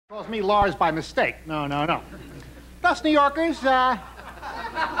Calls me Lars by mistake. No, no, no. Us New Yorkers,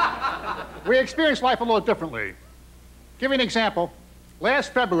 we experience life a little differently. Give you an example.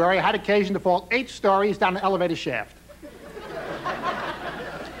 Last February, I had occasion to fall 8 stories down an elevator shaft.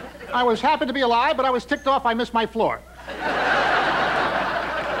 I was happy to be alive, but I was ticked off I missed my floor.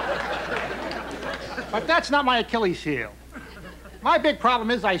 But that's not my Achilles heel. My big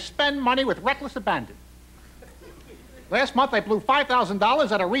problem is I spend money with reckless abandon. Last month, I blew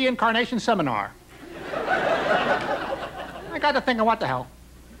 $5,000 at a reincarnation seminar. I got to thinking, what the hell?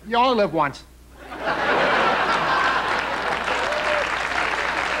 You only live once.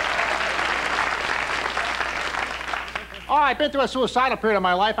 Oh, I've been through a suicidal period of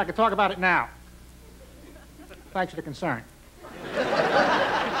my life. I could talk about it now. Thanks for the concern.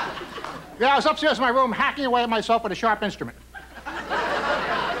 Yeah, I was upstairs in my room hacking away at myself with a sharp instrument.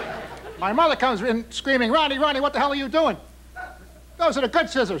 My mother comes in screaming, Ronnie, Ronnie, what the hell are you doing? Those are the good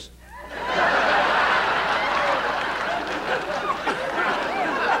scissors.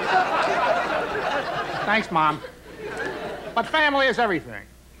 Thanks, Mom. But family is everything.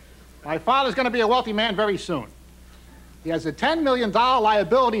 My father's going to be a wealthy man very soon. He has a $10 million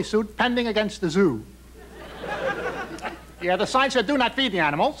liability suit pending against the zoo. Yeah, the sign said, do not feed the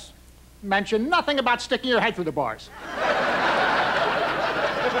animals. Mention nothing about sticking your head through the bars.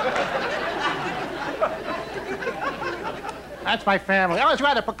 That's my family. I was a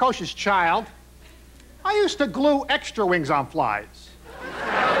rather precocious child. I used to glue extra wings on flies.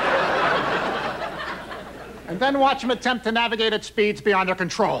 And then watch them attempt to navigate at speeds beyond their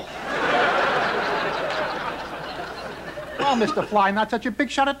control. Well, Mr. Fly, not such a big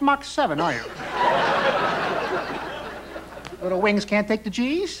shot at Mach 7, are you? Little wings can't take the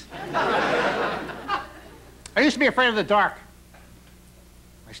G's? I used to be afraid of the dark.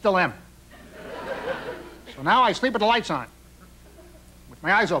 I still am. So now I sleep with the lights on, with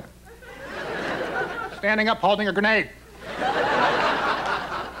my eyes open, standing up holding a grenade.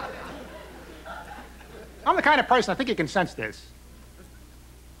 I'm the kind of person, I think you can sense this.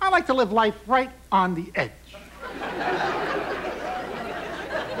 I like to live life right on the edge.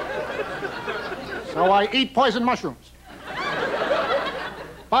 So I eat poison mushrooms.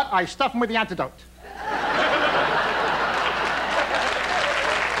 But I stuff them with the antidote.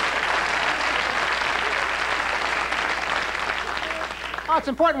 Oh, it's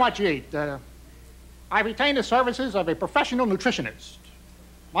important what you eat. I retain the services of a professional nutritionist.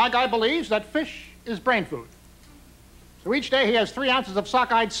 My guy believes that fish is brain food. So each day he has 3 ounces of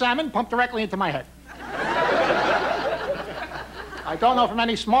sockeyed salmon pumped directly into my head. I don't know if I'm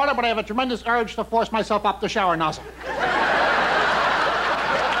any smarter, but I have a tremendous urge to force myself up the shower nozzle.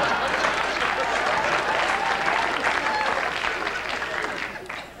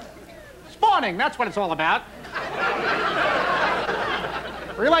 Spawning, that's what it's all about.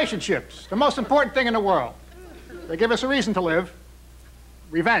 Relationships, the most important thing in the world. They give us a reason to live.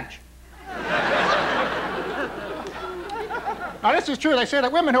 Revenge. Now, this is true. They say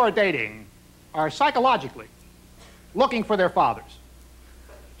that women who are dating are psychologically looking for their fathers.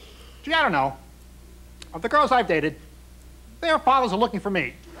 Gee, I don't know. Of the girls I've dated, their fathers are looking for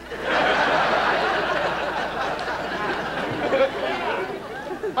me.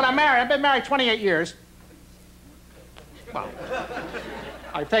 But I'm married. I've been married 28 years. Well,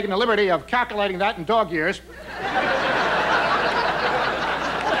 I've taken the liberty of calculating that in dog years.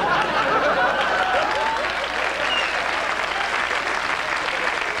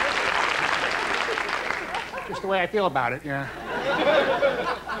 Just the way I feel about it, yeah.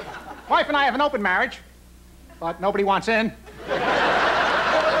 Wife and I have an open marriage, but nobody wants in.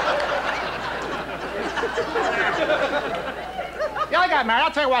 Yeah, I got married.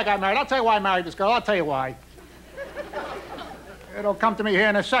 I'll tell you why I got married. I'll tell you why I married this girl. I'll tell you why. It'll come to me here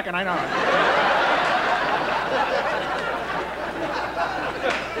in a second, I know.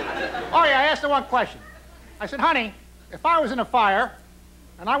 Oh, yeah, I asked her one question. I said, honey, if I was in a fire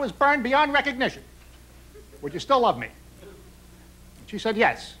and I was burned beyond recognition, would you still love me? And she said,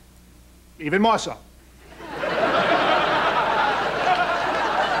 yes. Even more so.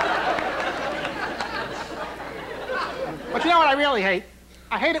 But you know what I really hate?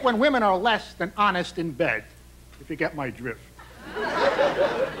 I hate it when women are less than honest in bed, if you get my drift.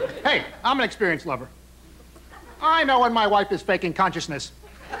 Hey, I'm an experienced lover. I know when my wife is faking consciousness.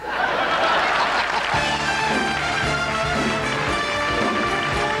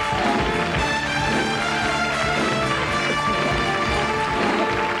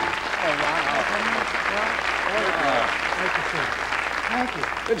 Thank you.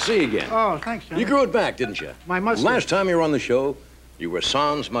 Good to see you again. Oh, thanks, John. You grew it back, didn't you? My mustache. Last time you were on the show, you were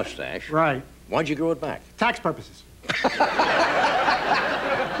sans mustache. Right. Why'd you grow it back? Tax purposes.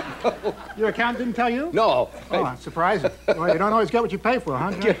 Your accountant didn't tell you? No. Oh, that's surprising. Well, you don't always get what you pay for,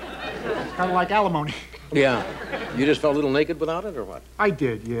 huh? It's kind of like alimony. Yeah. You just felt a little naked without it, or what? I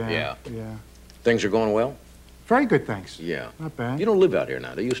did, yeah. Yeah. Things are going well? Very good, thanks. Yeah. Not bad. You don't live out here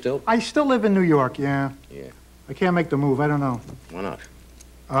now, do you still? I still live in New York, yeah. Yeah. I can't make the move. I don't know. Why not?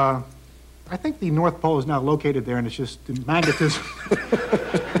 I think the North Pole is now located there, and it's just the magnetism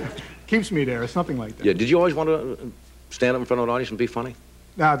keeps me there, or something like that. Yeah. Did you always want to stand up in front of an audience and be funny?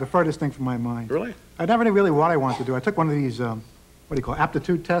 No, the furthest thing from my mind. Really? I never knew really what I wanted to do. I took one of these, what do you call it,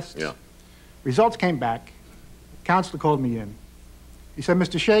 aptitude tests? Yeah. Results came back. Counselor called me in. He said,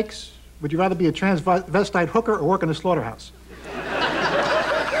 Mr. Shakes, would you rather be a transvestite hooker or work in a slaughterhouse?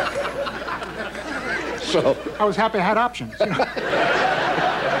 So? I was happy I had options. You know?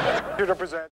 Here to present.